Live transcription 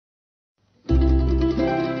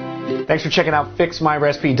Thanks for checking out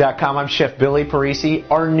FixMyRecipe.com. I'm Chef Billy Parisi.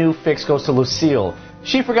 Our new fix goes to Lucille.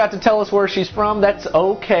 She forgot to tell us where she's from. That's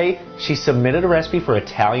okay. She submitted a recipe for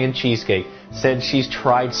Italian cheesecake. Said she's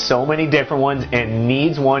tried so many different ones and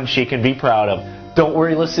needs one she can be proud of. Don't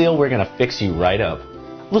worry, Lucille. We're going to fix you right up.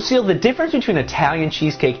 Lucille, the difference between Italian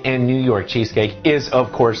cheesecake and New York cheesecake is,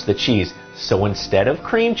 of course, the cheese. So instead of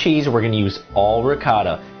cream cheese, we're going to use all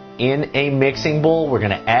ricotta. In a mixing bowl, we're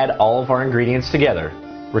going to add all of our ingredients together.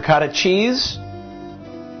 Ricotta cheese,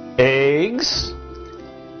 eggs,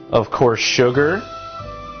 of course sugar,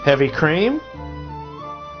 heavy cream,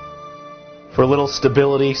 for a little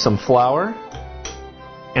stability some flour,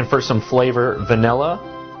 and for some flavor vanilla,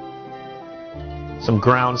 some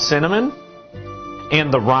ground cinnamon,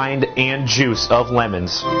 and the rind and juice of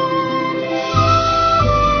lemons.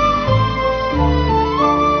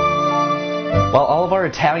 While all of our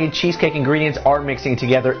Italian cheesecake ingredients are mixing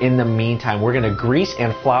together, in the meantime, we're going to grease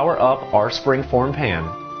and flour up our springform pan.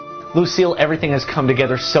 Lucille, everything has come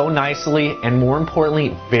together so nicely and, more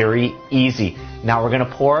importantly, very easy. Now we're going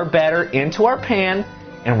to pour our batter into our pan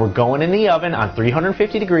and we're going in the oven on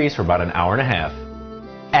 350 degrees for about an hour and a half.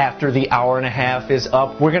 After the hour and a half is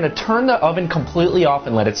up, we're going to turn the oven completely off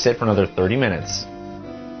and let it sit for another 30 minutes.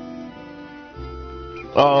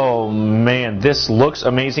 Oh man, this looks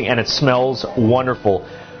amazing and it smells wonderful.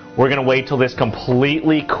 We're going to wait till this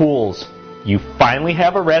completely cools. You finally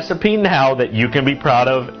have a recipe now that you can be proud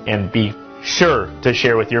of and be sure to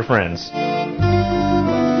share with your friends.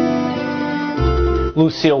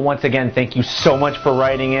 Lucille, once again, thank you so much for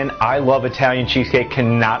writing in. I love Italian cheesecake.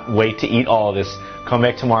 Cannot wait to eat all of this. Come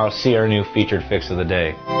back tomorrow, see our new featured fix of the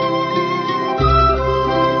day.